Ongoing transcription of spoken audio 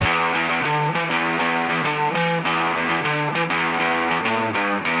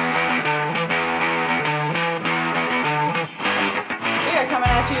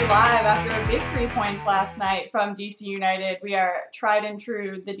live after a big 3 points last night from DC United. We are tried and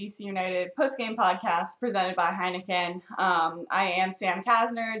true, the DC United post-game podcast presented by Heineken. I am Sam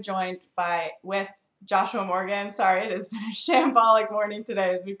Kasner, joined with Joshua Morgan. Sorry, it has been a shambolic morning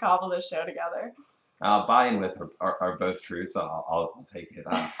today as we cobble this show together. By and with are both true, so I'll take it.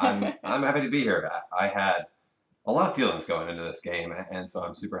 I'm happy to be here. I had a lot of feelings going into this game, and so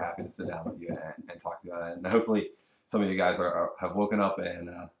I'm super happy to sit down with you and talk to you about it. And hopefully some of you guys have woken up and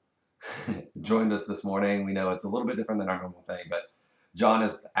joined us this morning. We know it's a little bit different than our normal thing, but John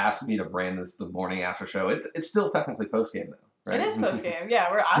has asked me to brand this the morning after show. It's still technically post-game, though, right? It is post-game. Yeah,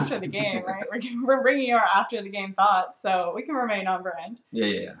 we're after the game, right? We're bringing you our after-the-game thoughts, so we can remain on brand.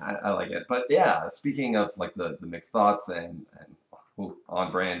 Yeah, I like it. But yeah, speaking of like the mixed thoughts and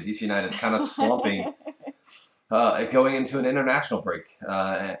on brand, DC United kind of slumping. Going into an international break,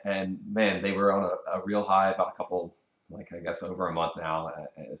 and man, they were on a real high about over a month now.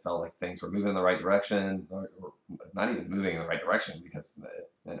 It felt like things were moving in the right direction, or not even moving in the right direction because,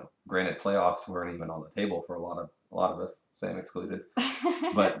 granted, playoffs weren't even on the table for a lot of us, Sam excluded.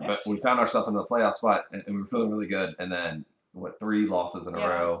 But we found ourselves in the playoff spot, and we were feeling really good. And then 3 losses in a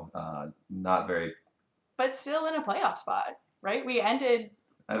row, not very. But still in a playoff spot, right? We ended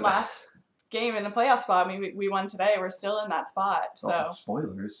last game in the playoff spot. I mean, we won today. We're still in that spot. So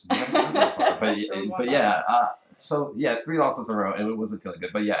spoilers. but yeah. So yeah, 3 losses in a row, and it wasn't feeling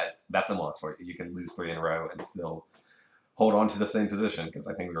good. But yeah, that's a loss for you. You can lose 3 in a row and still hold on to the same position because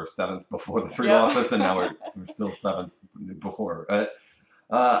I think we were 7th before the 3 losses, and now we're still 7th before.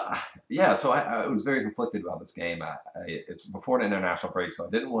 Yeah. So I was very conflicted about this game. It's before an international break, so I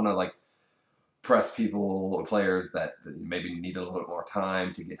didn't want to press people or players that maybe need a little bit more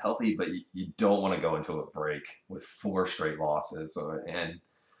time to get healthy, but you don't want to go into a break with 4 straight losses, and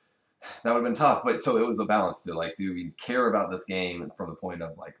that would have been tough. But so it was a balance to do we care about this game from the point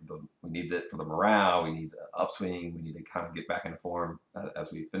of we need it for the morale, we need the upswing, we need to kind of get back into form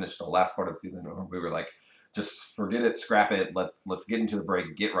as we finished the last part of the season, or we were just forget it, scrap it, let's get into the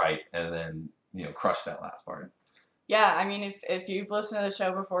break, get right, and then crush that last part. Yeah, I mean, if you've listened to the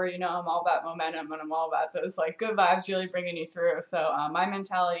show before, I'm all about momentum, and I'm all about those good vibes really bringing you through. So my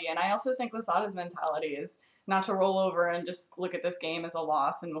mentality, and I also think Losada's mentality, is not to roll over and just look at this game as a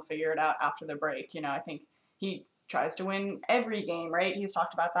loss and we'll figure it out after the break. I think he tries to win every game, right? He's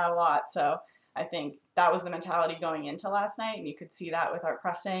talked about that a lot. So I think that was the mentality going into last night, and you could see that with our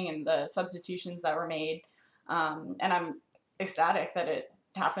pressing and the substitutions that were made. And I'm ecstatic that it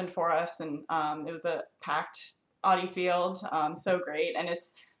happened for us, and it was a packed Audi Field, so great. And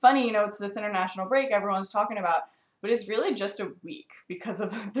it's funny, it's this international break everyone's talking about, but it's really just a week because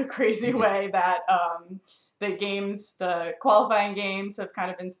of the crazy way that the qualifying games have kind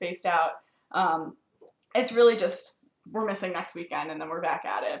of been spaced out. It's really just we're missing next weekend and then we're back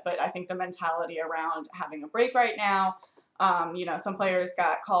at it. But I think the mentality around having a break right now, some players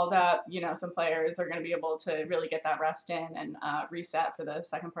got called up, some players are going to be able to really get that rest in and reset for the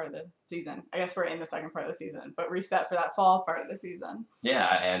second part of the season. I guess we're in the second part of the season, but reset for that fall part of the season. Yeah,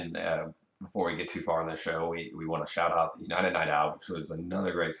 and before we get too far in the show, we want to shout out the United Night Out, which was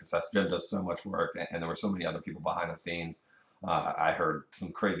another great success. Jim does so much work, and there were so many other people behind the scenes. I heard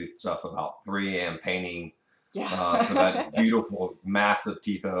some crazy stuff about 3 a.m. painting. Yeah. For that beautiful, massive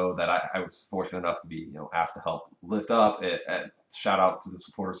tifo that I was fortunate enough to be, asked to help lift up. Shout out to the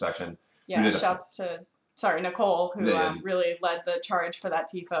supporter section. Yeah, shouts to Nicole, who really led the charge for that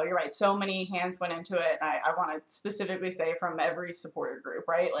tifo. You're right. So many hands went into it. I want to specifically say from every supporter group,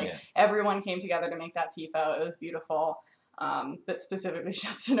 right? Everyone came together to make that tifo. It was beautiful. But specifically,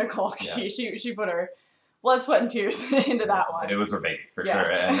 shouts to Nicole. Yeah. She put her blood, sweat, and tears into that one. It was her baby for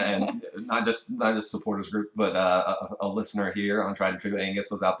sure, and not just supporters group, but a listener here on Tried and True. Angus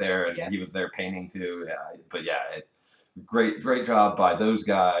was out there, and he was there painting too. Great job by those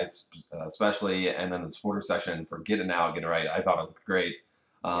guys, especially, and then the supporter section for getting right. I thought it looked great.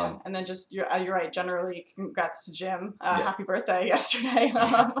 And then just you're right. Generally, congrats to Jim. Happy birthday yesterday.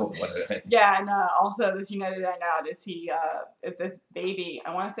 And also this United Night Out is it's his baby.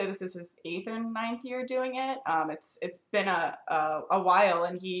 I want to say this is his 8th or 9th year doing it. It's been a while,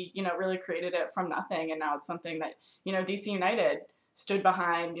 and he really created it from nothing, and now it's something that DC United stood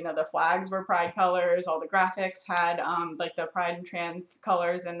behind. The flags were pride colors. All the graphics had the pride and trans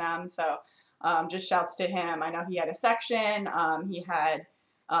colors in them. So just shouts to him. I know he had a section. He had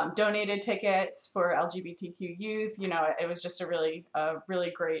donated tickets for LGBTQ youth. It was just a really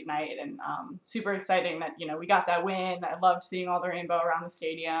great night, and super exciting that, we got that win. I loved seeing all the rainbow around the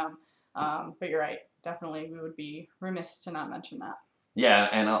stadium. But you're right. Definitely, we would be remiss to not mention that. Yeah,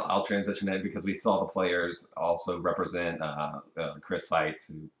 and I'll transition it because we saw the players also represent Chris Seitz,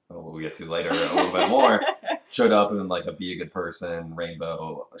 who we'll get to later a little bit more, showed up in like a Be a Good Person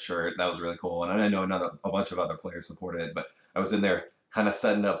rainbow shirt. That was really cool. And I know a bunch of other players supported it, but I was in there kind of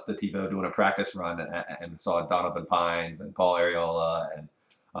setting up the TiVo doing a practice run and saw Donovan Pines and Paul Arriola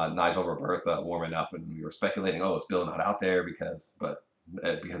and Nigel Robertha warming up, and we were speculating, oh, is Bill not out there because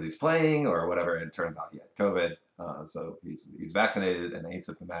he's playing or whatever. And it turns out he had COVID, so he's vaccinated and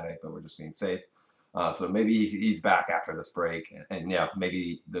asymptomatic, but we're just being safe. So maybe he's back after this break, and yeah,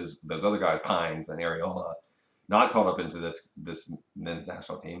 maybe those other guys, Pines and Arriola, not called up into this men's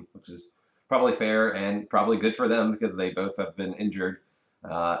national team, which is probably fair and probably good for them because they both have been injured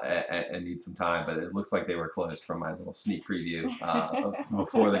and need some time. But it looks like they were close from my little sneak preview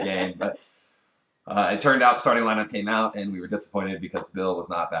before the game. But it turned out starting lineup came out, and we were disappointed because Bill was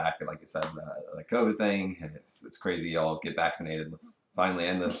not back. And like I said, the COVID thing, it's crazy. Y'all get vaccinated. Let's finally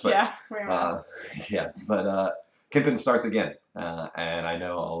end this. But, yeah, wear masks. Yeah, but Kimpin starts again, and I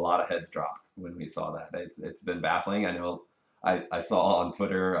know a lot of heads dropped when we saw that. It's been baffling. I know I saw on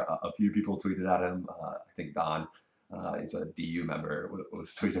Twitter a few people tweeted at him. I think Don, he's a DU member, was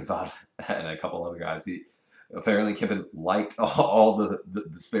tweeting about it, and a couple other guys. Apparently Kimpin liked all the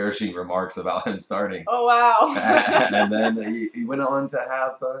disparaging remarks about him starting. Oh, wow. And then he went on to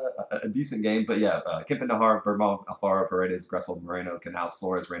have a decent game. But yeah, Kimpin, Nahar, Bermond, Alfaro, Paredes, Gressel, Moreno, Canals,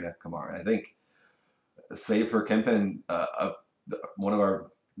 Flores, Reyna, Kamara. I think, save for Kimpin,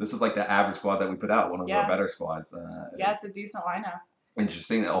 this is like the average squad that we put out, one of our better squads. It's a decent lineup.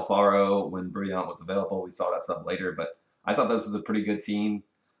 Interesting that Alfaro, when Brillant was available, we saw that sub later, but I thought this was a pretty good team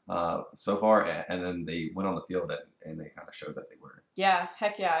so far, and then they went on the field and they kind of showed that they were. Yeah,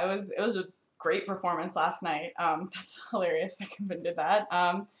 heck yeah, it was a great performance last night. That's hilarious that Kimpin did that.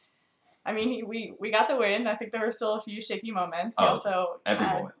 I mean, we got the win. I think there were still a few shaky moments. He also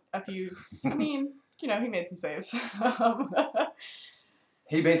had a few. I mean, he made some saves.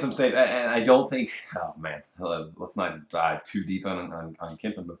 He made some saves, and I don't think. Oh man, let's not dive too deep on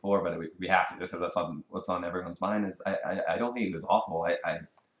Kimpin before, but we have to because that's what's on everyone's mind. Is I don't think he was awful.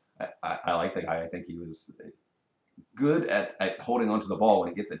 I like the guy. I think he was good at holding onto the ball when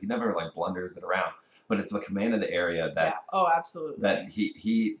he gets it. He never like blunders it around, but it's the command of the area that absolutely that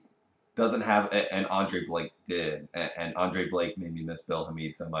he doesn't have, and Andre Blake did, and Andre Blake made me miss Bill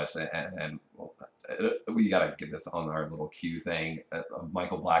Hamid so much, and we gotta get this on our little cue thing.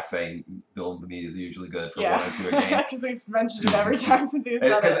 Michael Black saying Bill Hamid is usually good for 1 or 2 a game. Because we've mentioned it every time since he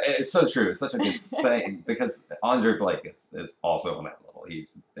said it. It's so true. It's such a good saying because Andre Blake is also on that level.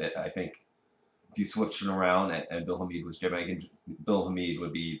 I think if you switched it around and Bill Hamid was Jamaican, Bill Hamid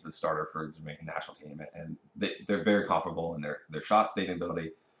would be the starter for the Jamaican national team, and they're very comparable in their shot saving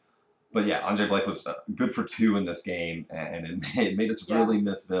ability. But yeah, Andre Blake was good for 2 in this game, and it made us really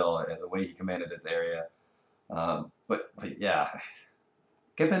miss Bill and the way he commanded his area. But yeah,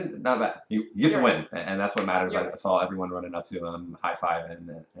 Kimpin, not bad. He gets a win, and that's what matters. I saw everyone running up to him,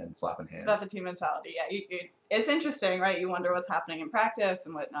 high-fiving and slapping hands. It's about the team mentality. Yeah, it's interesting, right? You wonder what's happening in practice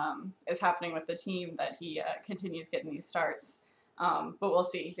and what is happening with the team that he continues getting these starts. But we'll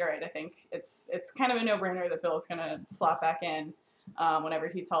see. You're right. I think it's kind of a no-brainer that Bill's going to slot back in whenever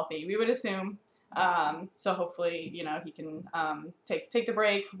he's healthy. We would assume. So hopefully, he can take the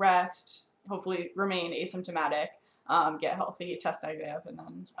break, rest, hopefully remain asymptomatic, get healthy, test negative, and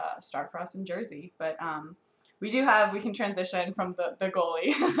then start for us in Jersey. But we can transition from the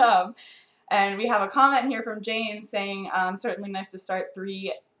goalie. And we have a comment here from James saying, certainly nice to start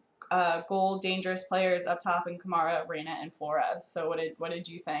 3 goal dangerous players up top in Kamara, Reyna, and Flores. So what did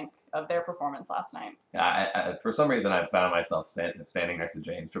you think of their performance last night? Yeah, I for some reason I found myself standing next to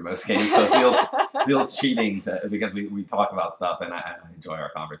James for most games, so it feels cheating because we talk about stuff and I enjoy our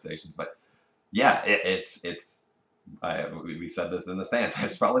conversations. But yeah, we said this in the stands.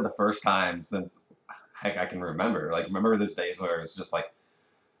 It's probably the first time since heck I can remember. Like remember those days where it's just like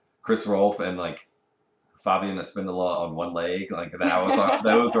Chris Rolfe and like Fabian Espindola on one leg, like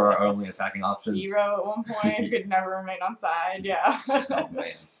those were our only attacking options. Zero at one point, could never remain on side. Yeah. Oh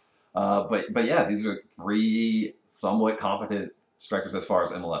man. But yeah, these are 3 somewhat competent strikers as far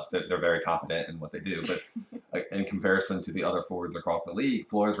as MLS. They're very competent in what they do, but in comparison to the other forwards across the league,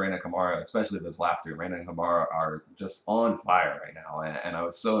 Flores, Reyna, Kamara, especially those last 2, Reyna and Kamara are just on fire right now, and I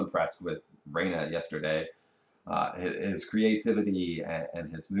was so impressed with Reyna yesterday. His creativity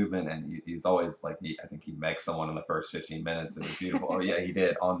and his movement, and he's always like I think he makes someone in the first 15 minutes. It was beautiful. Oh yeah, he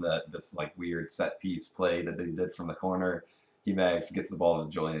did on this like weird set piece play that they did from the corner. He gets the ball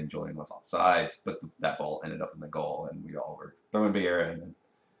to Julian. Julian was off sides, but that ball ended up in the goal, and we all were throwing beer and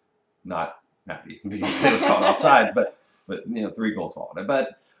not happy because it was called offside. But 3 goals followed it.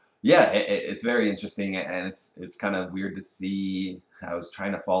 But yeah, it's very interesting, and it's kind of weird to see I was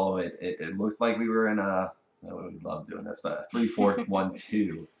trying to follow it. It looked like we were in a, we love doing this,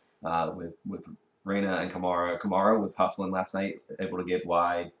 3-4-1-2 with Reyna and Kamara. Kamara was hustling last night, able to get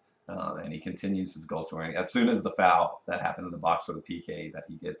wide, and he continues his goal scoring. As soon as the foul that happened in the box for the PK that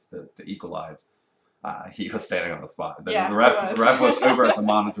he gets to equalize, he was standing on the spot. The ref was over at the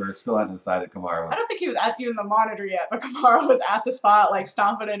monitor, still hadn't decided Kamara was. I don't think he was at even the monitor yet, but Kamara was at the spot, like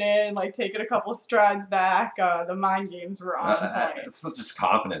stomping it in, like taking a couple strides back. The mind games were on point. It's just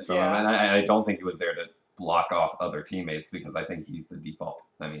confidence from him, and I don't think he was there to block off other teammates because I think he's the default.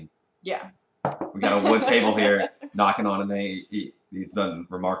 I mean, we got a wood table here knocking on, and he's done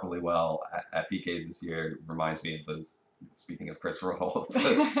remarkably well at PKs this year. Reminds me of those. Speaking of Chris Roll,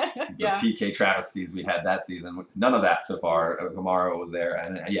 the PK travesties we had that season. None of that so far. Kamara was there,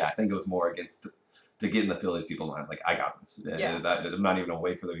 and I think it was more against to get in the Phillies people's mind. Like, I got this. I'm not even gonna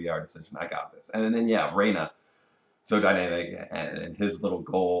wait for the VR decision. I got this. And then Reyna, so dynamic, and his little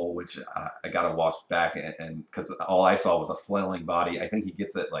goal, which I gotta watch back, and because all I saw was a flailing body. I think he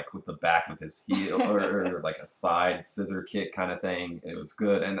gets it like with the back of his heel or like a side scissor kick kind of thing. It was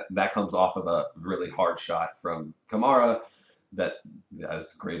good, and that comes off of a really hard shot from Kamara. That,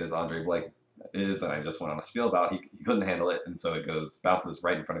 as great as Andre Blake is, and I just went on a spiel about, he couldn't handle it, and so it bounces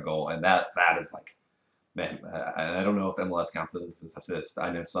right in front of goal, and that is like, man, I don't know if MLS counts it as assist.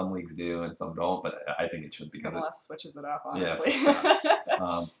 I know some leagues do and some don't, but I think it should because MLS switches it up, honestly.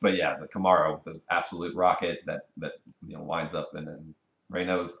 But yeah, the Kamara with the absolute rocket that winds up, and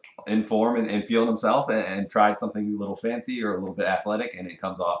Reyna was in form and feeling himself and tried something a little fancy or a little bit athletic, and it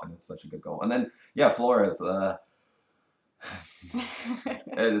comes off, and it's such a good goal. And then Flores.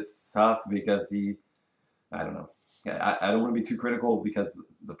 It's tough because I don't know. I don't want to be too critical because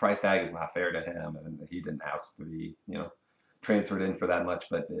the price tag is not fair to him, and he didn't ask to be, transferred in for that much.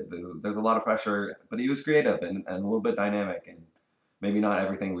 But there's a lot of pressure. But he was creative and a little bit dynamic, and maybe not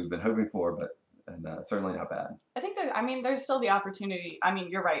everything we've been hoping for, but certainly not bad. I think there's still the opportunity. I mean,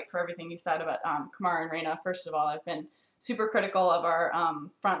 you're right for everything you said about Kamara and Reyna. First of all, I've been super critical of our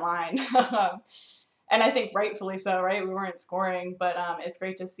front line. And I think rightfully so, right? We weren't scoring, but it's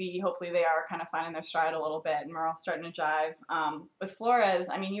great to see. Hopefully they are kind of finding their stride a little bit, and we're all starting to jive. With Flores,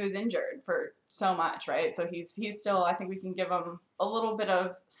 I mean, he was injured for so much, right? So he's still, I think we can give him a little bit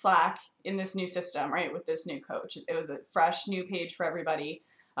of slack in this new system, right? With this new coach. It was a fresh new page for everybody.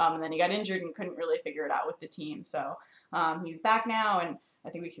 And then he got injured and couldn't really figure it out with the team. So he's back now, and I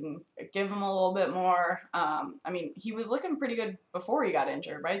think we can give him a little bit more. I mean, he was looking pretty good before he got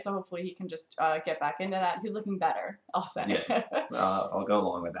injured, right? So hopefully he can just get back into that. He's looking better, I'll say. Yeah, I'll go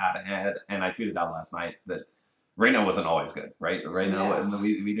along with that. And I tweeted out last night that Reyna wasn't always good, right? Reyna,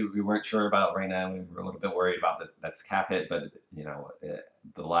 we weren't sure about Reyna. We were a little bit worried about that's cap hit, but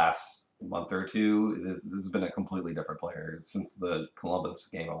the last month or two, this has been a completely different player since the Columbus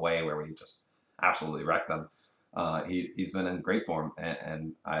game away, where we just absolutely wrecked them. He's been in great form,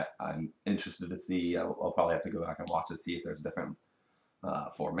 and I'm interested to see. I'll probably have to go back and watch to see if there's a different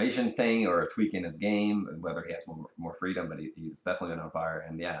formation thing or a tweak in his game, and whether he has more freedom. But he's definitely been on fire,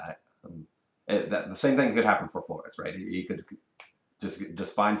 and the same thing could happen for Flores, right? He could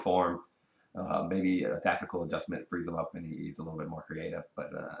just find form. Maybe a tactical adjustment frees him up, and he's a little bit more creative.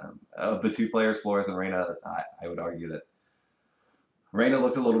 But of the two players, Flores and Reyna, I would argue that Reyna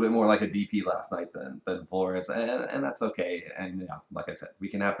looked a little bit more like a DP last night than Flores, and that's okay. And like I said, we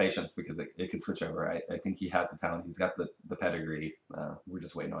can have patience because it could switch over. I think he has the talent. He's got the pedigree. We're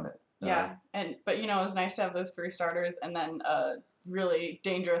just waiting on it. Yeah, but it was nice to have those three starters and then a really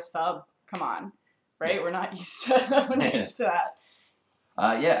dangerous sub. Come on, right? Yeah. We're not used to that.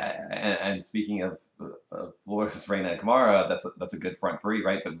 And speaking of Flores, Reyna, and Kamara, that's a good front three,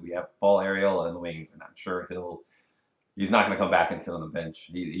 right? But we have Paul Ariel in the wings, and I'm sure he's not going to come back and sit on the bench.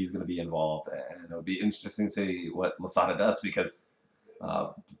 He's going to be involved, and it'll be interesting to see what Losada does because,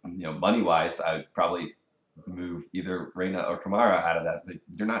 money-wise, I would probably move either Reyna or Kamara out of that. But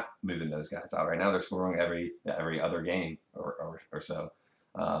you're not moving those guys out right now. They're scoring every other game or so,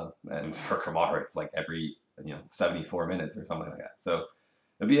 and for Kamara, it's like every 74 minutes or something like that. So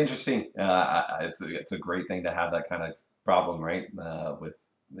it'll be interesting. It's a great thing to have that kind of problem, right? With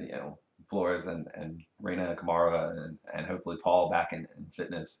Flores and Reyna, Kamara, and hopefully Paul back in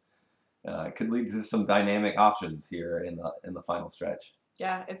fitness could lead to some dynamic options here in the final stretch.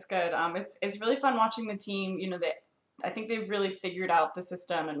 Yeah, it's good. It's really fun watching the team. I think they've really figured out the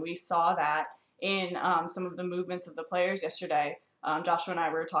system, and we saw that in some of the movements of the players yesterday. Joshua and I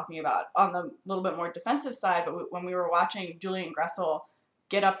were talking about on the little bit more defensive side, but when we were watching Julian Gressel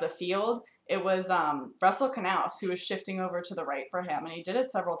get up the field, it was Russell Canouse who was shifting over to the right for him, and he did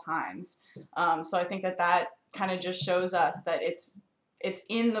it several times. So I think that kind of just shows us that it's it's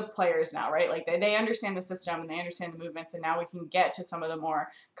in the players now, right? Like they understand the system and they understand the movements, and now we can get to some of the more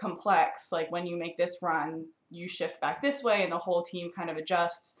complex, like when you make this run, you shift back this way and the whole team kind of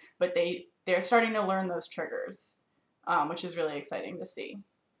adjusts, but they're starting to learn those triggers, which is really exciting to see.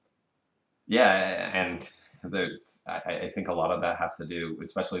 Yeah, and I think a lot of that has to do,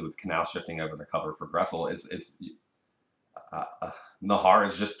 especially with Canal shifting over to cover for Gressel. It's Nahar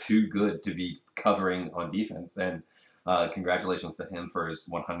is just too good to be covering on defense, and congratulations to him for his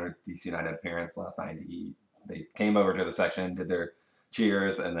 100th DC United appearance last night. They came over to the section, did their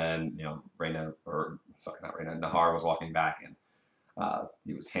cheers, and then Nahar was walking back, and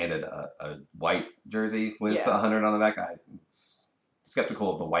he was handed a white jersey with 100 on the back. I'm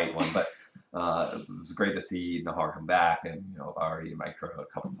skeptical of the white one, but it was great to see Nahar come back, and already Mike wrote a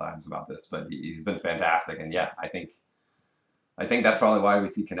couple times about this, but he's been fantastic, and I think that's probably why we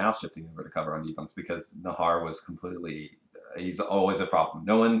see Canal shifting over to cover on defense, because Nahar was he's always a problem.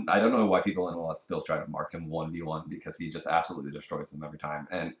 I don't know why people in MLS still try to mark him 1v1, because he just absolutely destroys them every time.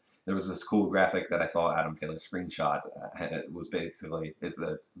 And there was this cool graphic that I saw Adam Taylor screenshot, and it was basically,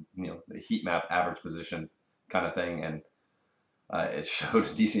 the heat map average position kind of thing, and it showed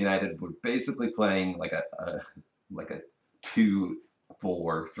DC United were basically playing like a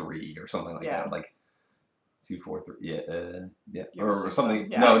 2-4-3 or something like that, like 2-4-3, or something.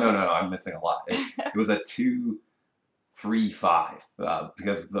 No, I'm missing a lot. It was a 2-3-5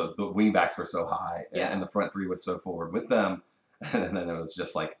 because the wing backs were so high, and the front three was so forward with them, and then it was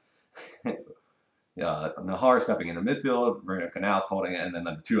just like Nahar stepping into midfield, Bruno Canals holding it, and then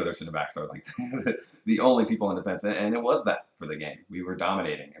the two other center backs are like the only people in defense, and it was that for the game. We were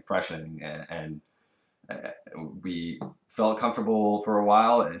dominating and pressuring, and we felt comfortable for a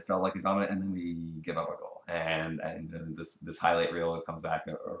while. It felt like a dominant, and then we give up a goal. And then this highlight reel comes back.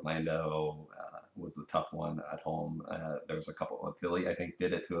 Orlando was a tough one at home. There was a couple of Philly, I think,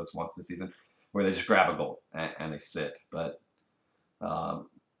 did it to us once this season, where they just grab a goal and they sit. But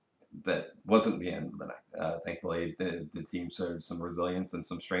that wasn't the end of the night. Thankfully, the team showed some resilience and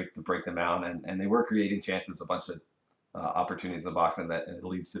some strength to break them down, and they were creating chances, a bunch of opportunities in the box, and it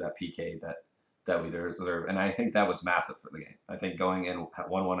leads to that PK that we deserve. And I think that was massive for the game. I think going in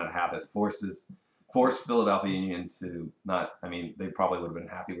 1-1 at half, it forced Philadelphia Union to not. I mean, they probably would have been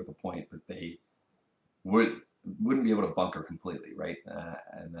happy with a point, but they wouldn't be able to bunker completely, right?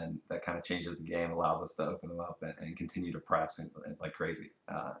 And then that kind of changes the game, allows us to open them up and continue to press and like crazy.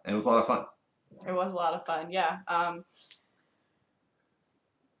 And it was a lot of fun. It was a lot of fun, yeah. I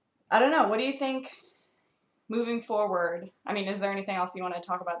don't know. What do you think moving forward? I mean, is there anything else you want to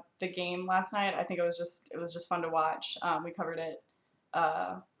talk about the game last night? I think it was just fun to watch. We covered it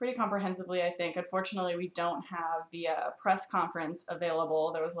pretty comprehensively, I think. Unfortunately, we don't have the press conference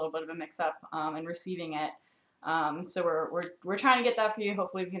available. There was a little bit of a mix-up in receiving it. So we're trying to get that for you.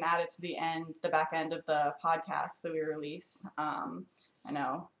 Hopefully, we can add it to the back end of the podcast that we release. I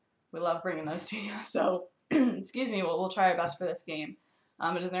know we love bringing those to you. So, excuse me. We'll try our best for this game.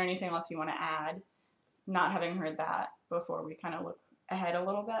 But is there anything else you want to add? Not having heard that before, we kind of look ahead a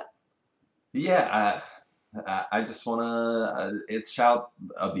little bit. Yeah, I just want to. It's shout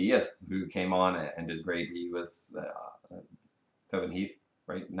Abia, who came on and did great. He was Tobin Heath,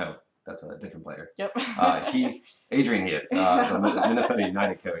 right? No, that's a different player. Yep. Adrian Heath, the Minnesota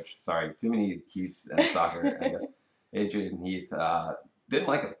United coach. Sorry, too many Heaths in soccer, I guess. Adrian Heath didn't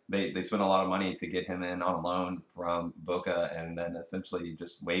like him. They spent a lot of money to get him in on loan from Boca, and then essentially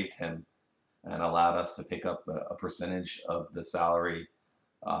just waived him and allowed us to pick up a percentage of the salary.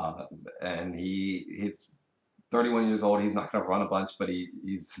 And he's 31 years old. He's not going to run a bunch, but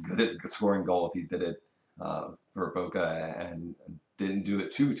he's good at scoring goals. He did it for Boca and didn't do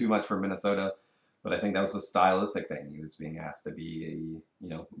it too much for Minnesota. But I think that was a stylistic thing. He was being asked to be,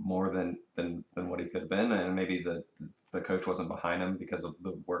 more than what he could have been, and maybe the coach wasn't behind him because of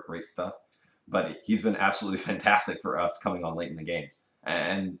the work rate stuff. But he's been absolutely fantastic for us coming on late in the games,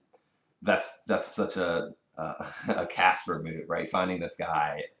 and that's such a Casper move, right? Finding this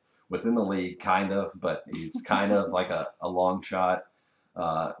guy within the league, kind of, but he's kind of like a long shot.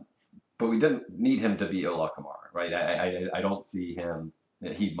 But we didn't need him to be Ola Kamara, right? I don't see him.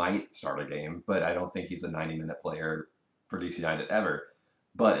 He might start a game, but I don't think he's a 90-minute player for DC United ever.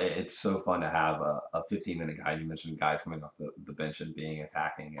 But it's so fun to have a 15-minute guy. You mentioned guys coming off the bench and being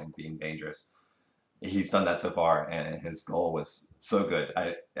attacking and being dangerous. He's done that so far, and his goal was so good.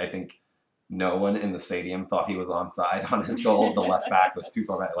 I think no one in the stadium thought he was onside on his goal. The left back was too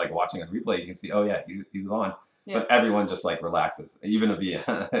far back. Like watching a replay, you can see, oh yeah, he was on. Yeah. But everyone just like relaxes. Even Avia,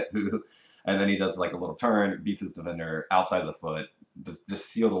 and then he does like a little turn, beats his defender outside of the foot, just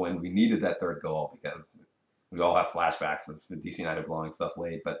seal the win. We needed that third goal because we all have flashbacks of DC United blowing stuff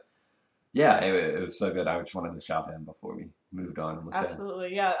late, but yeah, it was so good. I just wanted to shout him before we moved on.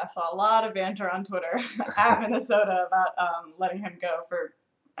 Absolutely, yeah. I saw a lot of banter on Twitter at Minnesota about letting him go for,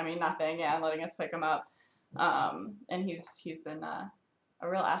 nothing. Yeah, and letting us pick him up. And he's been a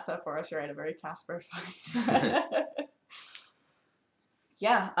real asset for us, right? A very Casper find.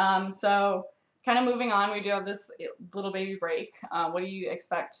 Yeah. So kind of moving on, we do have this little baby break. What do you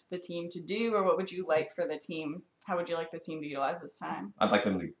expect the team to do, or what would you like for the team? How would you like the team to utilize this time? I'd like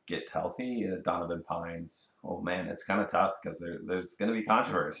them to get healthy. Donovan Pines, oh man, it's kind of tough because there's going to be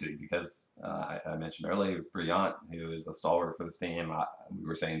controversy because I mentioned earlier, Brillant, who is a stalwart for this team, we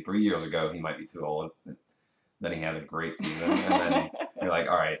were saying 3 years ago he might be too old. Then he had a great season, and then you're like,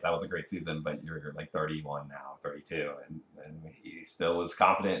 all right, that was a great season, but you're like 31 now, 32, and he still was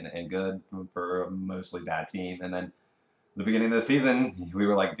confident and good for a mostly bad team. And then the beginning of the season, we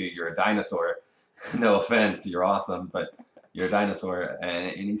were like, dude, you're a dinosaur. No offense, you're awesome, but you're a dinosaur,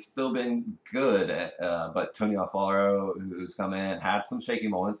 and he's still been good. But Tony Alfaro, who's come in, had some shaky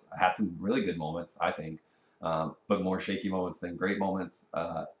moments, had some really good moments, I think, but more shaky moments than great moments.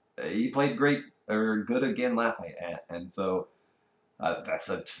 He played great or good again last night, and so that's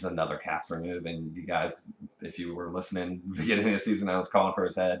just another Casper move. And you guys, if you were listening at the beginning of the season, I was calling for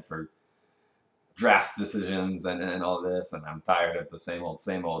his head for draft decisions and all this, and I'm tired of the same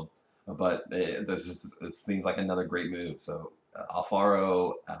old. But it seems like another great move. So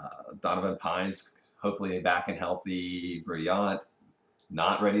Alfaro, Donovan Pines, hopefully back and healthy. Brillant,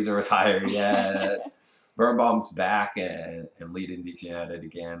 not ready to retire yet. Birnbaum's back and leading DC United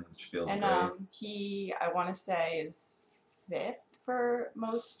again, which feels great. And he, I want to say, is 5th for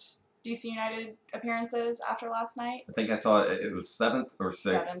most DC United appearances after last night. I think I saw it was 7th or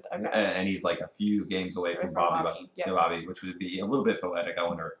 6th. 7th, okay. And he's like a few games away from Bobby. Yep. Bobby, which would be a little bit poetic. I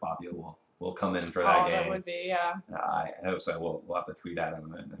wonder if Bobby will come in for that game. That would be, yeah. I hope so. We'll have to tweet at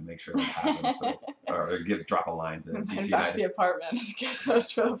him and make sure that happens. Or drop a line to DC United. Back to the apartment as a guest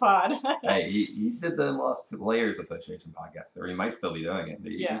host for the pod. Hey, he did the Lost Players Association podcast, or he might still be doing it.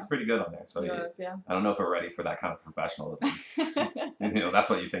 He's pretty good on there. So yeah. I don't know if we're ready for that kind of professionalism. That's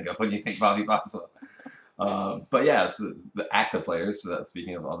what you think of when you think Bobby Boswell. But yeah, so the active players.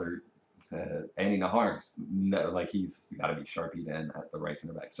 Speaking of other, Andy Najar's, he's got to be sharpied in at the right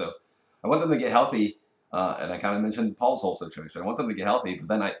center back. So I want them to get healthy. And I kind of mentioned Paul's whole situation. I want them to get healthy, but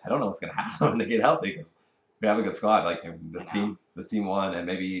then I don't know what's going to happen when they get healthy because we have a good squad. This team won, and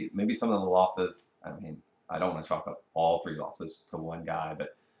maybe some of the losses. I don't want to chalk up all 3 losses to one guy,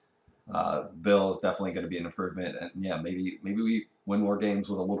 but Bill is definitely going to be an improvement. And yeah, maybe we win more games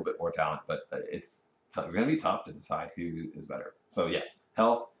with a little bit more talent, but it's going to be tough to decide who is better. So yeah,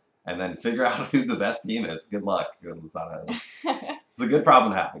 health, and then figure out who the best team is. Good luck. It's a good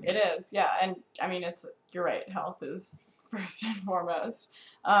problem to have. It is, yeah. And you're right. Health is first and foremost.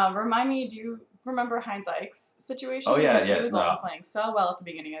 Remind me, do you remember Heinz Eich's situation? Oh yeah. He was also playing so well at the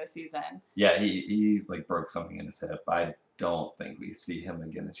beginning of the season. Yeah, he broke something in his hip. I don't think we see him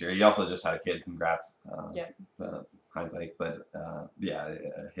again this year. He also just had a kid. Congrats, Heinz Eich. But a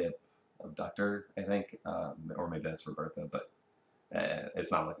hip abductor, I think, or maybe that's Roberta, but.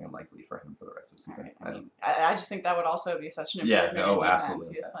 It's not looking likely for him for the rest of the season. Right. I just think that would also be such an improvement in defense. Absolutely.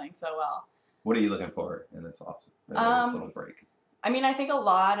 He was playing so well. What are you looking for in this little break? I think a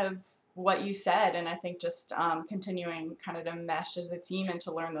lot of what you said, and I think just continuing kind of to mesh as a team and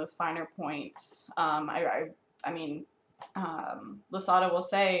to learn those finer points. Losada will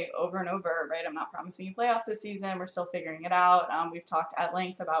say over and over, right, I'm not promising you playoffs this season. We're still figuring it out. We've talked at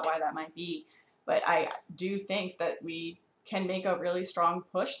length about why that might be. But I do think that we can make a really strong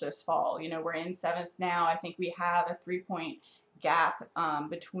push this fall. We're in 7th now. I think we have a 3-point gap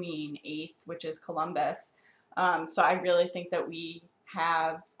between 8th, which is Columbus. So I really think that we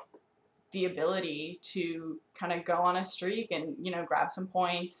have the ability to kind of go on a streak and, grab some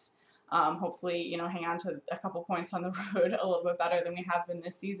points. Hopefully, hang on to a couple points on the road a little bit better than we have been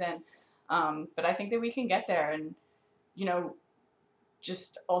this season. But I think that we can get there and,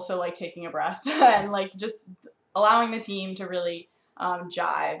 just also taking a breath and just allowing the team to really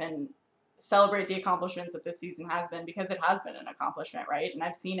jive and celebrate the accomplishments that this season has been, because it has been an accomplishment, right? And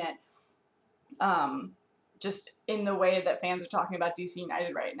I've seen it just in the way that fans are talking about DC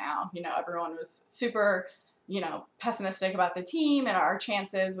United right now. Everyone was super, pessimistic about the team and our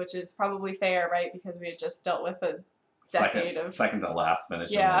chances, which is probably fair, right? Because we had just dealt with a decade of second to last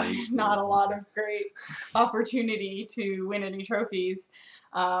finish. Yeah, in the league. Not a lot of great opportunity to win any trophies.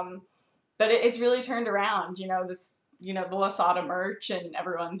 But it's really turned around. That's the Losada merch, and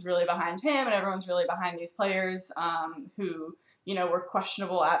everyone's really behind him, and everyone's really behind these players who were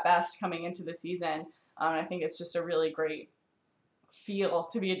questionable at best coming into the season. And I think it's just a really great feel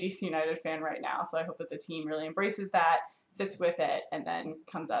to be a DC United fan right now. So I hope that the team really embraces that, sits with it, and then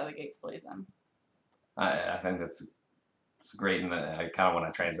comes out of the gates blazing. I think that's great, and I kind of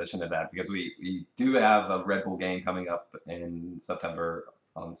want to transition to that because we do have a Red Bull game coming up in September,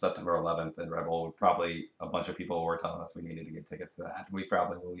 on September 11th, and Red Bull probably, a bunch of people were telling us we needed to get tickets to that. We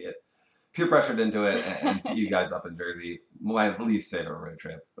probably will get peer pressured into it and see you guys up in Jersey. My least favorite road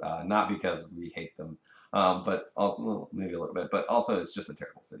trip, not because we hate them, but also, well, maybe a little bit, but also it's just a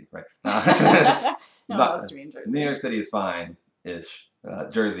terrible city, right? No, but to be in Jersey. New York City is fine-ish.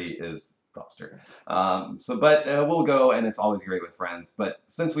 Jersey is dumpster. But we'll go, and it's always great with friends. But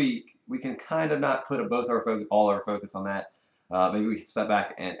since we can kind of not put all our focus on that, maybe we can step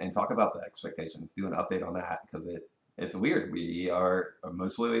back and talk about the expectations, do an update on that, because it's weird. We are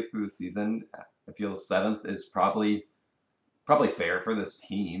most of the way through the season. I feel 7th is probably fair for this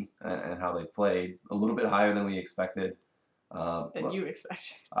team and how they played. A little bit higher than we expected. You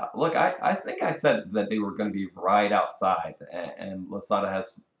expected. Look, I think I said that they were going to be right outside, and Losada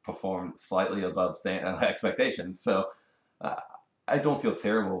has performed slightly above expectations. So I don't feel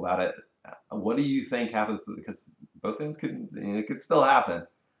terrible about it. What do you think happens? Because both things could still happen.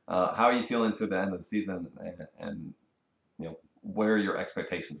 How are you feeling to the end of the season, and where are your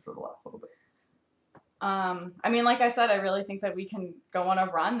expectations for the last little bit? I mean, like I said, I really think that we can go on a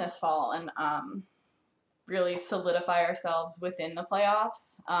run this fall and really solidify ourselves within the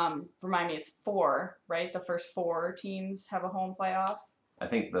playoffs. Remind me, it's 4, right? The first 4 teams have a home playoff. I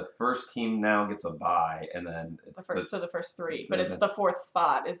think the first team now gets a bye, and then it's the first 3, but it's the 4th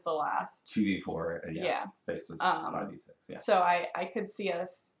spot is the last 2v4. Yeah. Faces 5v6. Yeah. So I could see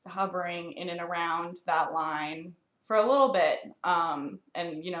us hovering in and around that line for a little bit, and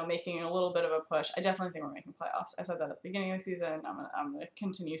making a little bit of a push. I definitely think we're making playoffs. I said that at the beginning of the season. I'm gonna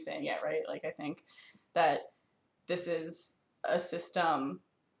continue saying it, right? Like, I think that this is a system,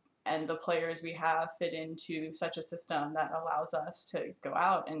 and the players we have fit into such a system that allows us to go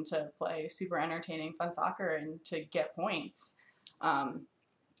out and to play super entertaining, fun soccer and to get points.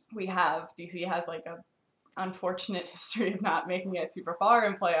 DC has like a unfortunate history of not making it super far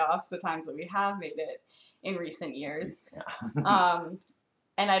in playoffs, the times that we have made it in recent years. Yeah.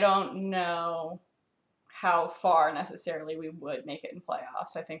 And I don't know how far necessarily we would make it in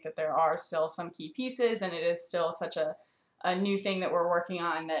playoffs. I think that there are still some key pieces, and it is still such a new thing that we're working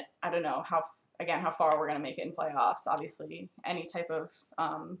on that I don't know how far we're going to make it in playoffs. Obviously, any type of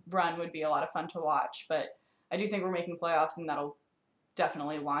run would be a lot of fun to watch, but I do think we're making playoffs, and that'll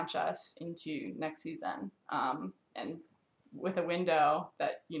definitely launch us into next season. And with a window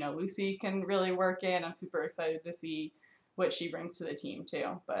that, Lucy can really work in, I'm super excited to see what she brings to the team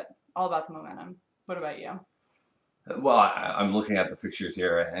too, but all about the momentum. What about you? Well, I'm looking at the fixtures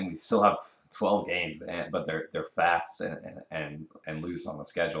here, and we still have 12 games, but they're fast and loose on the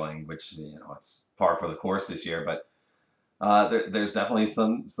scheduling, which it's par for the course this year. But there's definitely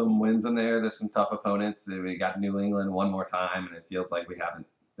some wins in there. There's some tough opponents. We got New England one more time, and it feels like we haven't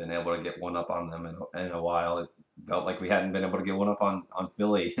been able to get one up on them in a while. It felt like we hadn't been able to get one up on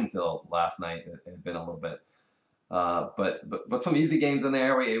Philly until last night. It had been a little bit. But some easy games in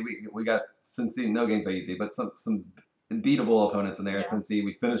there. We got Cincy. No games are easy, but some beatable opponents in there. Yeah. Cincy.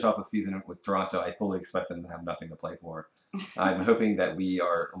 We finish off the season with Toronto. I fully expect them to have nothing to play for. I'm hoping that we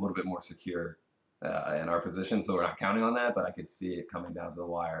are a little bit more secure in our position, so we're not counting on that. But I could see it coming down to the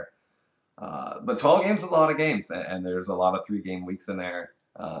wire. But 12 games is a lot of games, and there's a lot of 3-game weeks in there.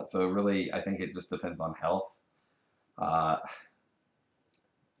 So really, I think it just depends on health.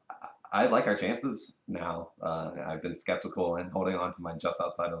 I like our chances now. I've been skeptical and holding on to my just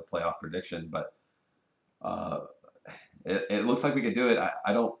outside of the playoff prediction, but it looks like we could do it.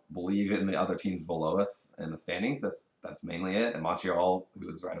 I don't believe in the other teams below us in the standings. That's mainly it. And Montreal, who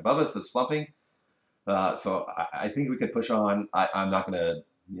is right above us, is slumping. So I think we could push on. I'm not going to,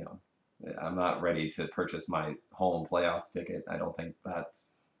 I'm not ready to purchase my home playoff ticket. I don't think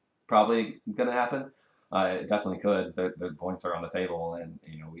that's probably going to happen. It definitely could. The points are on the table, and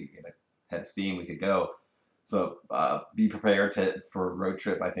we had steam. We could go. So be prepared for a road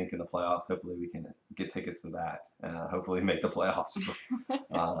trip. I think in the playoffs. Hopefully we can get tickets to that. Hopefully make the playoffs.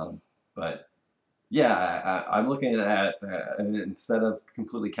 But yeah, I'm looking at instead of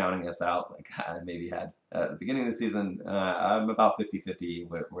completely counting us out, like I maybe had at the beginning of the season. I'm about 50-50,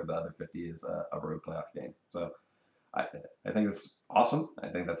 where the other 50 is a road playoff game. So I think it's awesome. I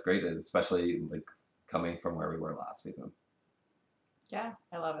think that's great, especially like coming from where we were last season. Yeah,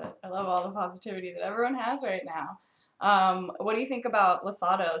 I love it. I love all the positivity that everyone has right now. What do you think about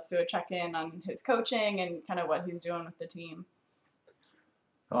Losada? Let's do a check-in on his coaching and kind of what he's doing with the team.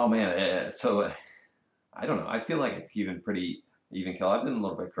 Oh, man. So I don't know. I feel like it's even pretty even kill. I've been a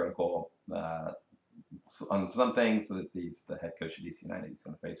little bit critical on some things that he's the head coach of DC United. He's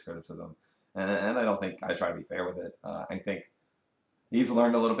going to face criticism, and I don't think I try to be fair with it. I think he's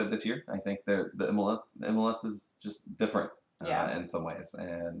learned a little bit this year. I think the MLS is just different in some ways,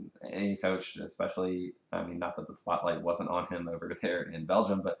 and any coach, especially, I mean, not that the spotlight wasn't on him over there in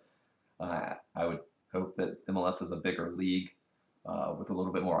Belgium, but I would hope that MLS is a bigger league with a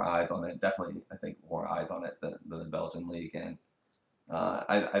little bit more eyes on it. Definitely, I think more eyes on it than the Belgian league, and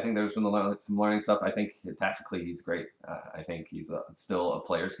I think there's been some learning stuff. I think tactically he's great. I think he's still a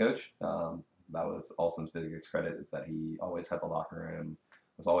player's coach. That was Olsen's biggest credit, is that he always had the locker room,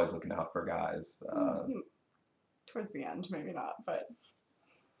 was always looking out for guys. Towards the end, maybe not, but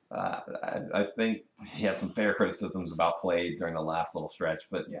I think he had some fair criticisms about play during the last little stretch,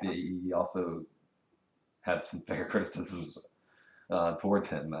 but he also had some fair criticisms towards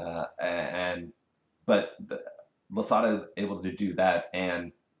him. But Losada is able to do that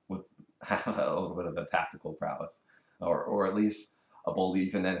and have a little bit of a tactical prowess, or at least a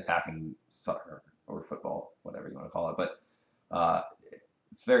belief in attacking soccer or football, whatever you want to call it. But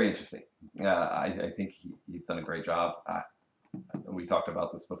it's very interesting. I think he's done a great job. We talked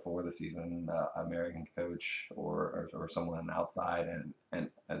about this before the season, American coach or someone outside, and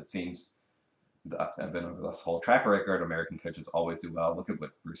it seems I've been over this whole track record. American coaches always do well. Look at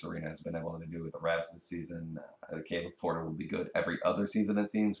what Bruce Arena has been able to do with the Revs this season. Caleb Porter will be good every other season, it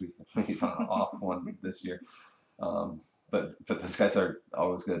seems. He's on an off one this year. But those guys are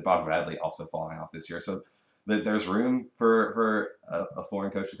always good. Bob Bradley also falling off this year. So there's room for a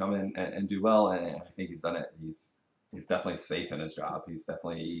foreign coach to come in and do well, and I think he's done it. He's definitely safe in his job. He's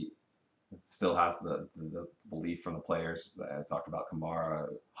definitely still has the belief from the players. I talked about Kamara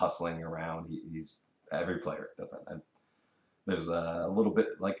hustling around. He's every player does that. And there's a little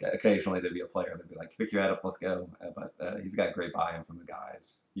bit, like, occasionally there'd be a player that'd be like, pick your head up, let's go. But he's got great buy-in from the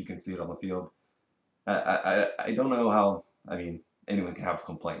guys. You can see it on the field. I don't know how, I mean, anyone can have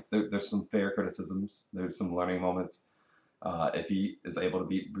complaints. There's some fair criticisms. There's some learning moments. If he is able to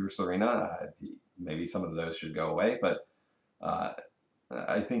beat Bruce Arena, maybe some of those should go away. But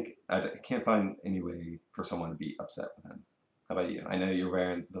I think I can't find any way for someone to be upset with him. How about you? I know you're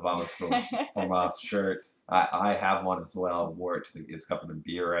wearing the Vamos Formas shirt. I have one as well. Wore it to it's covered in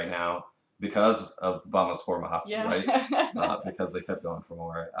beer right now because of Vamos Formas, right? Because they kept going for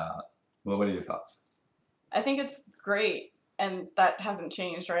more. What are your thoughts? I think it's great, and that hasn't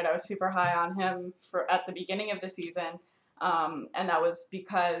changed, right? I was super high on him at the beginning of the season, and that was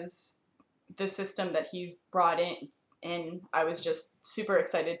because the system that he's brought in, I was just super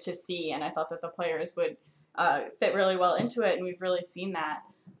excited to see, and I thought that the players would fit really well into it, and we've really seen that.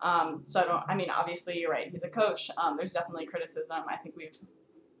 So obviously you're right, he's a coach. There's definitely criticism. I think we've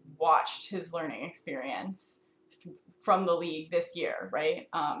watched his learning experience from the league this year, right?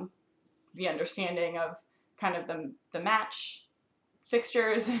 The understanding of kind of the match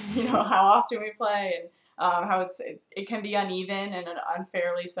fixtures, how often we play, and how it can be uneven and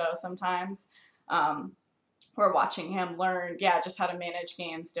unfairly so sometimes. We're watching him learn, just how to manage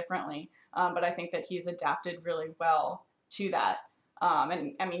games differently. But I think that he's adapted really well to that.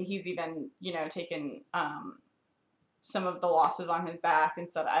 And I mean, he's even, taken some of the losses on his back and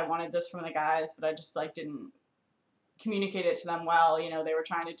said, I wanted this from the guys, but I just didn't communicate it to them well. They were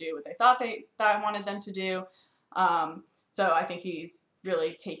trying to do what they thought that I wanted them to do. So I think he's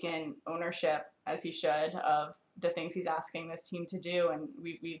really taken ownership, as he should, of the things he's asking this team to do. And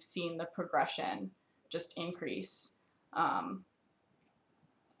we've seen the progression just increase.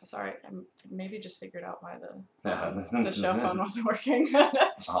 Sorry, I maybe just figured out why the show phone wasn't working.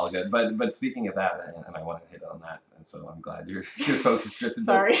 All good. But speaking of that, and I want to hit on that, and so I'm glad you're focused.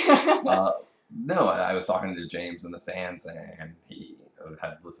 Sorry. No, I was talking to James in the stands, and he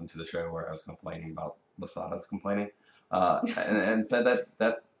had listened to the show where I was complaining about Losada's complaining, and said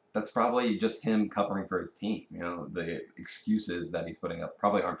that's probably just him covering for his team. The excuses that he's putting up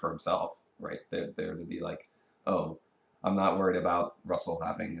probably aren't for himself, right? They're to be like, oh, I'm not worried about Russell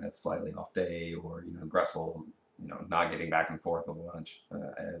having a slightly off day, or Gressel, not getting back and forth a bunch.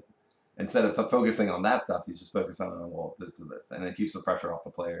 Instead of focusing on that stuff, he's just focusing on this, and it keeps the pressure off the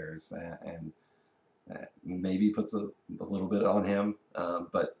players, and maybe puts a little bit on him,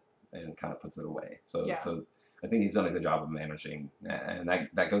 but and kind of puts it away. So I think he's done a good job of managing, and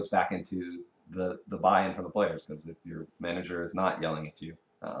that goes back into the buy-in from the players, because if your manager is not yelling at you,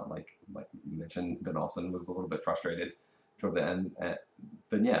 like you mentioned, Ben Olsen was a little bit frustrated toward the end,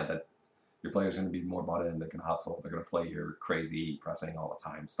 then that your players are going to be more bought in. They're going to hustle. They're going to play your crazy pressing all the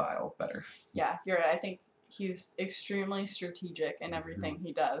time style better. Yeah, you're right. I think he's extremely strategic in everything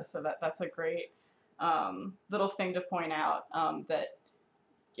he does. So that's a great little thing to point out, that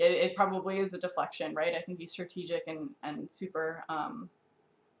it probably is a deflection, right? I think he's strategic and super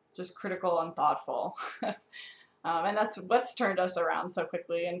just critical and thoughtful. And that's what's turned us around so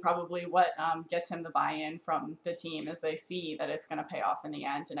quickly, and probably what gets him the buy-in from the team as they see that it's going to pay off in the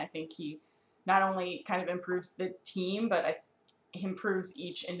end. And I think he not only kind of improves the team, but improves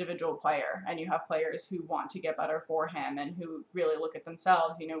each individual player. And you have players who want to get better for him and who really look at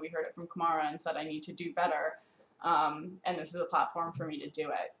themselves. You know, we heard it from Kamara and said, I need to do better. And this is a platform for me to do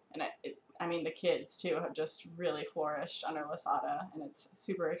it. And I mean, the kids, too, have just really flourished under Losada, and it's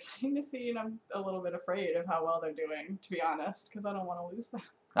super exciting to see, and I'm a little bit afraid of how well they're doing, to be honest, because I don't want to lose them.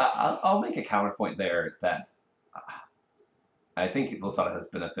 I'll make a counterpoint there that I think Losada has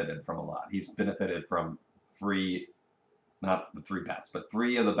benefited from a lot. He's benefited from not the three best, but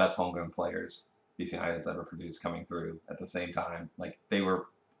three of the best homegrown players DC United's ever produced coming through at the same time. Like, they were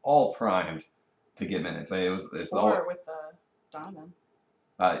all primed to get minutes. It's all with Donovan.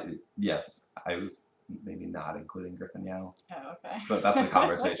 Yes, I was maybe not including Griffin Yao. Oh, okay. But that's a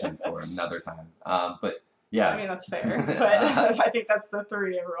conversation for another time. But yeah. I mean, that's fair. But I think that's the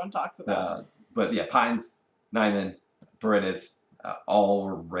three everyone talks about. But yeah, Pines, Nyman, Paredes, all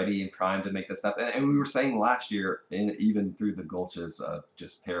were ready and primed to make this step. And we were saying last year, even through the gulches of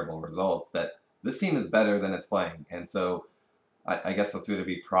just terrible results, that this team is better than it's playing. And so I guess that's going to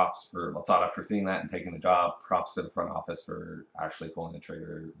be props for Losada for seeing that and taking the job. Props to the front office for actually pulling the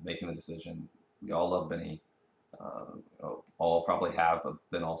trigger, making the decision. We all love Benny. All probably have a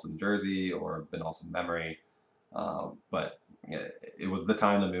Ben Olsen jersey or a Ben Olsen memory. But it was the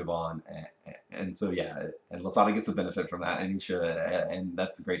time to move on. And so, yeah, and Losada gets the benefit from that, and he should. And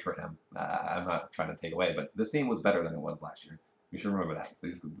that's great for him. I'm not trying to take away, but this team was better than it was last year. You should remember that.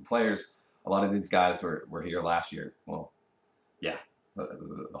 These players, a lot of these guys were here last year. Well, yeah,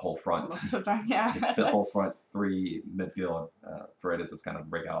 the whole front. Most of them, yeah. The whole front three midfield. Paredes is kind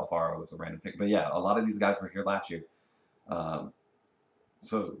of breakout. Alfaro was a random pick. But yeah, a lot of these guys were here last year.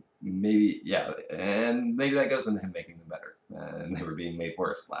 So maybe, yeah, and maybe that goes into him making them better. And they were being made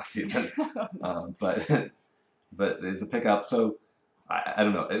worse last season. But it's a pickup. So I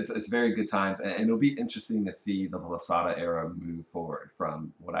don't know. It's very good times. And it'll be interesting to see the Losada era move forward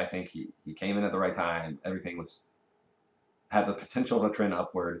from what I think he came in at the right time. Everything had the potential to trend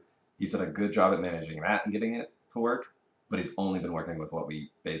upward. He's done a good job at managing that and getting it to work, but he's only been working with what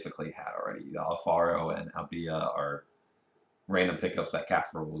we basically had already. Alfaro and Albia are random pickups that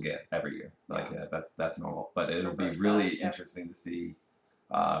Casper will get every year. Like, yeah, that's normal. But it'll be really interesting to see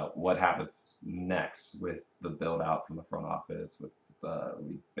what happens next with the build out from the front office.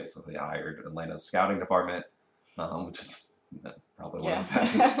 We basically hired Atlanta's scouting department, which is probably one of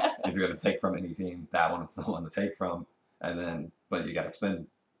the if you're going to take from any team, that one is the one to take from. And then, but you got to spend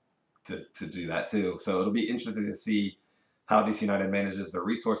to do that too. So it'll be interesting to see how DC United manages their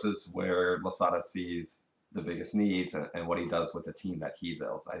resources, where Losada sees the biggest needs, and what he does with the team that he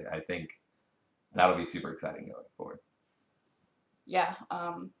builds. I think that'll be super exciting going forward. Yeah,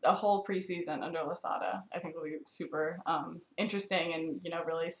 a whole preseason under Losada, I think will be super interesting, and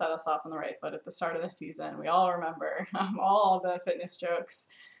really set us off on the right foot at the start of the season. We all remember all the fitness jokes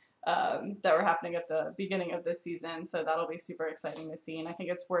that were happening at the beginning of this season, so that'll be super exciting to see. And I think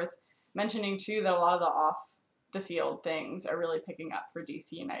it's worth mentioning too that a lot of the off the field things are really picking up for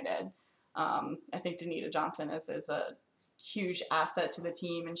DC United. I think Danita Johnson is a huge asset to the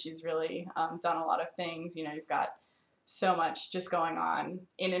team, and she's really done a lot of things. You've got so much just going on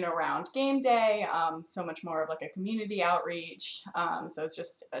in and around game day, so much more of like a community outreach. So it's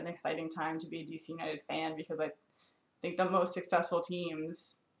just an exciting time to be a DC United fan, because I think the most successful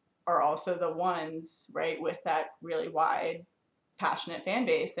teams are also the ones, right, with that really wide, passionate fan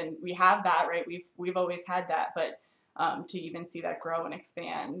base. And we have that, right? We've always had that, but to even see that grow and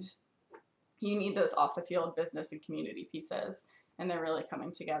expand, you need those off the field business and community pieces, and they're really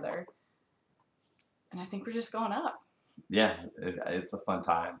coming together. And I think we're just going up. Yeah, it's a fun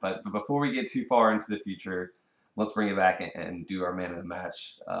time. But before we get too far into the future, let's bring it back and do our man of the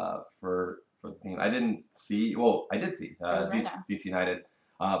match for the team. I did see DC United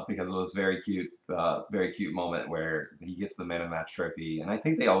because it was very cute moment where he gets the man of the match trophy, and I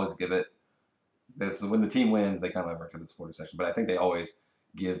think they always give it. When the team wins, they kind of work to the supporter section, but I think they always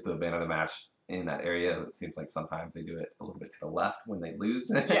give the man of the match in that area. It seems like sometimes they do it a little bit to the left when they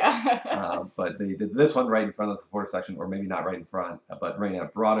lose. Yeah. But they did this one right in front of the supporter section, or maybe not right in front, but Reina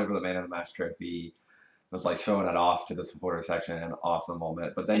brought over the man of the match trophy. It was like showing it off to the supporter section, an awesome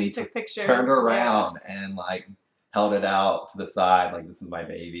moment. But then he took pictures, turned around and like held it out to the side, like, this is my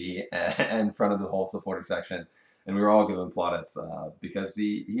baby, in front of the whole supporter section. and we were all giving plaudits because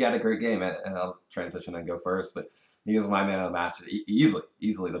he had a great game. And I'll transition and go first, but he was my man of the match,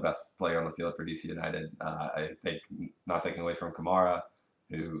 easily the best player on the field for DC United. I think, not taking away from Kamara,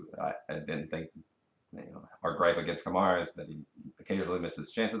 who I didn't think, our gripe against Kamara is that he occasionally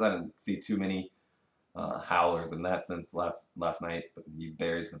misses chances. I didn't see too many howlers in that sense last night, but he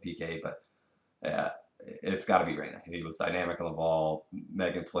buries the PK. But yeah, it's got to be Reyna. He was dynamic on the ball,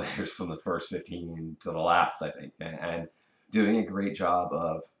 making players from the first 15 to the last, I think, and doing a great job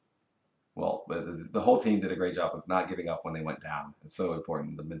of, well, the whole team did a great job of not giving up when they went down. It's so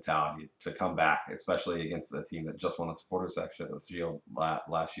important, the mentality to come back, especially against a team that just won the supporter section of the Shield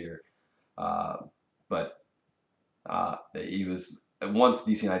last year. But he was, once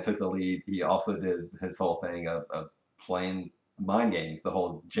DC United took the lead, he also did his whole thing of playing mind games, the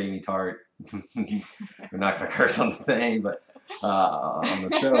whole Jamie Tart. We're not going to curse on the thing, but on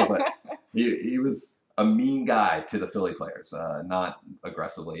the show, but he was a mean guy to the Philly players, not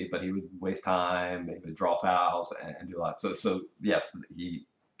aggressively, but he would waste time, he would draw fouls and do a lot. So yes, he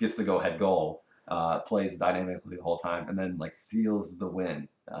gets the go-ahead goal, plays dynamically the whole time, and then seals the win,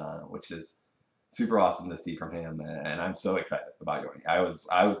 which is super awesome to see from him. And I'm so excited about going. I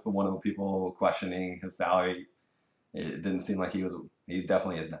was the one of the people questioning his salary. It didn't seem like he was. He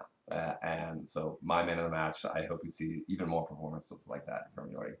definitely is now. And so my man of the match. I hope we see even more performances like that from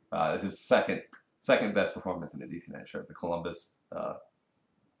Yordi. His second best performance in the DC United shirt. The Columbus,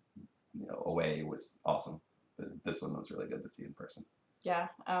 away was awesome. But this one was really good to see in person. Yeah,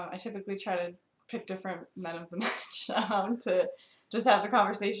 I typically try to pick different men of the match to just have the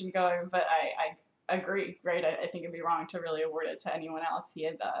conversation going, but I agree, right? I think it'd be wrong to really award it to anyone else. He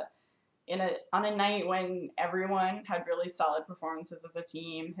had on a night when everyone had really solid performances as a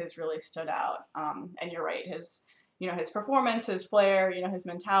team, his really stood out. And you're right, his performance, his flair, his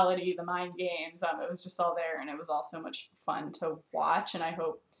mentality, the mind games, it was just all there, and it was all so much fun to watch, and I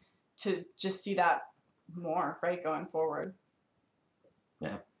hope to just see that more, right, going forward.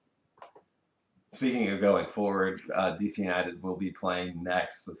 Yeah. Speaking of going forward, DC United will be playing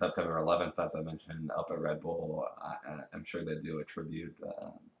next September 11th, as I mentioned, up at Red Bull. I'm sure they do a tribute.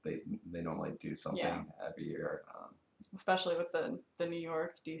 They normally do something every year. Especially with the New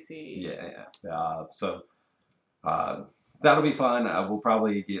York, DC. Yeah. So that'll be fun. We'll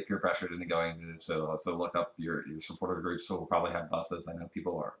probably get peer pressured into going to this. So look up your supporter groups. So we'll probably have buses. I know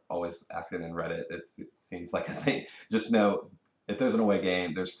people are always asking in Reddit. It seems like a thing. Just know, if there's an away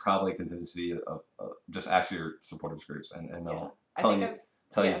game, there's probably a contingency of just ask your supporters groups, and they'll tell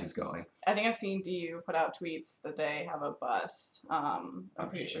you who's going. I think I've seen DU put out tweets that they have a bus. I'm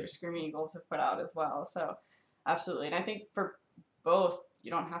pretty sure Screaming Eagles have put out as well. So absolutely. And I think for both,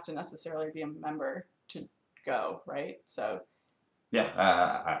 you don't have to necessarily be a member to go, right? So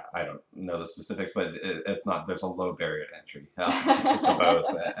yeah, I don't know the specifics, but it's not, there's a low barrier to entry to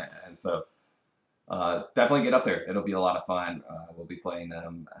both. And so definitely get up there. It'll be a lot of fun. We'll be playing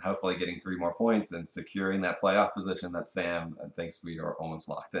them, hopefully getting 3 more points and securing that playoff position that Sam thinks we are almost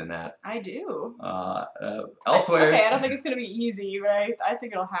locked in at. I do. Elsewhere. I don't think it's going to be easy, but I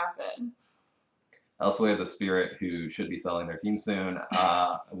think it'll happen. Elsewhere, the Spirit, who should be selling their team soon,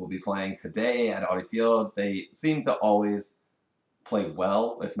 will be playing today at Audi Field. They seem to always play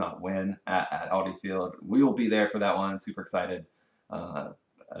well, if not win, at Audi Field. We will be there for that one. Super excited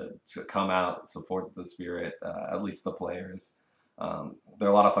to come out, support the Spirit, at least the players. They're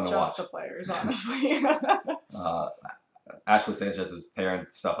a lot of fun to watch. Just the players, honestly. Ashley Sanchez is tearing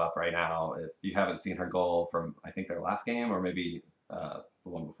stuff up right now. If you haven't seen her goal from, I think, their last game, or maybe the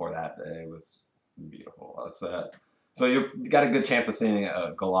one before that, it was beautiful. So you got a good chance of seeing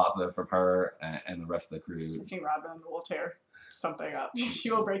a golazo from her and the rest of the crew. I think Robin will tear something up.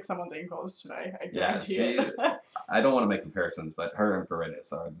 She will break someone's ankles today. I guarantee it. I don't want to make comparisons, but her and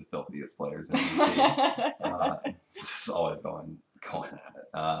Paredes are the filthiest players in DC. Just always going at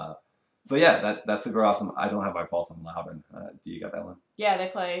it. So yeah, that's super awesome. I don't have my pulse on Loudon. Do you got that one? Yeah, they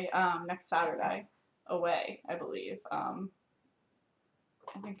play next Saturday away, I believe.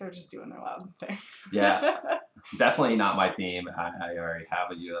 I think they're just doing their Loudon thing. Yeah, definitely not my team. I already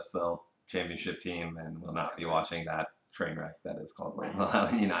have a USL championship team and will not be watching that train wreck that is called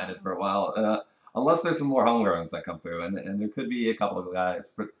Loudon United for a while. Unless there's some more homegrowns that come through, and there could be a couple of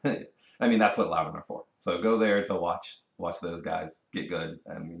guys. I mean, that's what Loudon are for. So go there to watch those guys get good.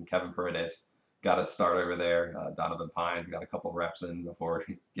 I mean, Kevin Paredes got a start over there. Donovan Pines got a couple reps in before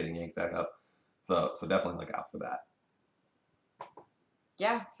getting yanked back up. So definitely look out for that.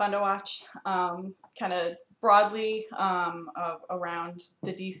 Yeah, fun to watch. Kind of broadly around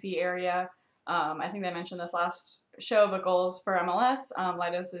the DC area. I think they mentioned this last show, but goals for MLS.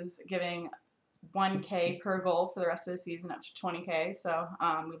 Leidos is giving 1K per goal for the rest of the season, up to 20K. So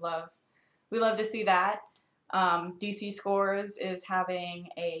we love to see that. DC Scores is having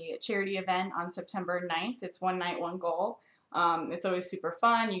a charity event on September 9th. It's one night, one goal. It's always super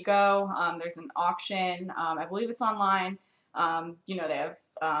fun. You go, there's an auction. I believe it's online. They have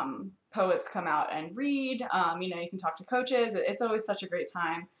poets come out and read. You can talk to coaches. It's always such a great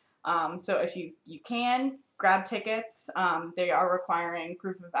time. So if you can, grab tickets. They are requiring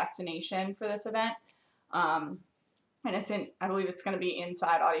proof of vaccination for this event. And I believe it's going to be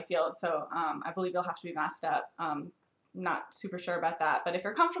inside Audi Field, so I believe you'll have to be masked up. Not super sure about that, but if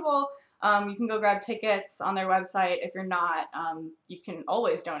you're comfortable, you can go grab tickets on their website. If you're not, you can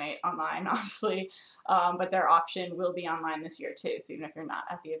always donate online, obviously, but their auction will be online this year too, so even if you're not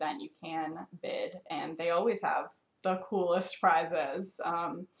at the event, you can bid, and they always have the coolest prizes.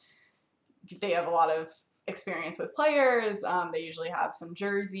 They have a lot of experience with players. They usually have some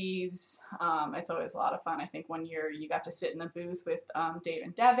jerseys. It's always a lot of fun. I think one year you got to sit in the booth with Dave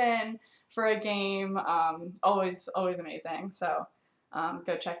and Devin for a game. Always amazing. So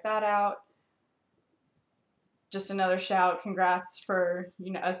go check that out. Just another shout. Congrats for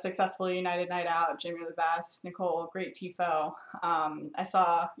a successful United Night Out. Jimmy, you're the best. Nicole, great tifo. I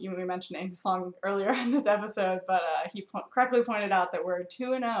saw you mentioned Angus Long earlier in this episode, but he correctly pointed out that we're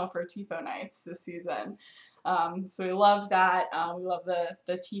 2-0 for tifo nights this season. So we love that. We love the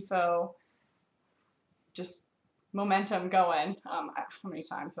tifo, just momentum going. How many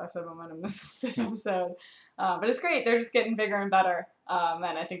times have I said momentum this episode? But it's great. They're just getting bigger and better. And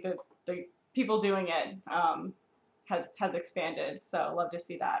I think that the people doing it has expanded. So love to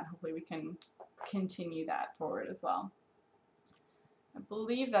see that. And hopefully we can continue that forward as well. I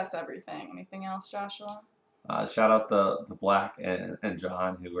believe that's everything. Anything else, Joshua? Shout out to Black and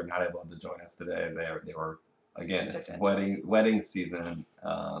John, who were not able to join us today. They were again, it's wedding season.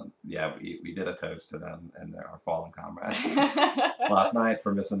 We did a toast to them and our fallen comrades last night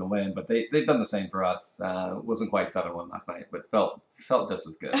for missing the win, but they've done the same for us. Wasn't quite 7-1 last night, but felt just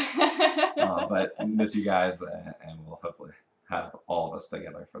as good. But miss you guys, and we'll hopefully have all of us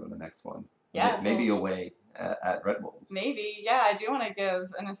together for the next one. Yeah, maybe away at Red Bulls. Maybe, yeah. I do want to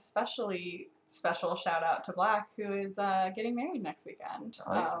give an especially special shout out to Black, who is getting married next weekend.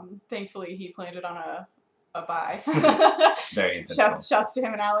 Thankfully, he planned it on a bye. Very intentional. Shouts to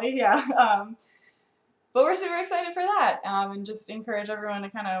him and Allie, yeah. But we're super excited for that, and just encourage everyone to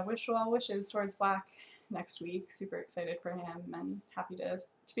kind of wish well wishes towards Black next week. Super excited for him and happy to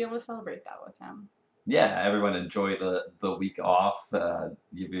be able to celebrate that with him. Yeah, everyone enjoy the week off.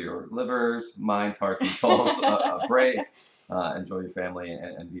 Give your livers, minds, hearts, and souls a break. Enjoy your family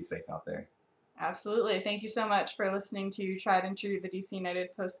and be safe out there. Absolutely. Thank you so much for listening to Tried and True, the DC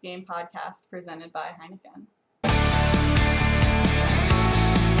United post-game podcast presented by Heineken.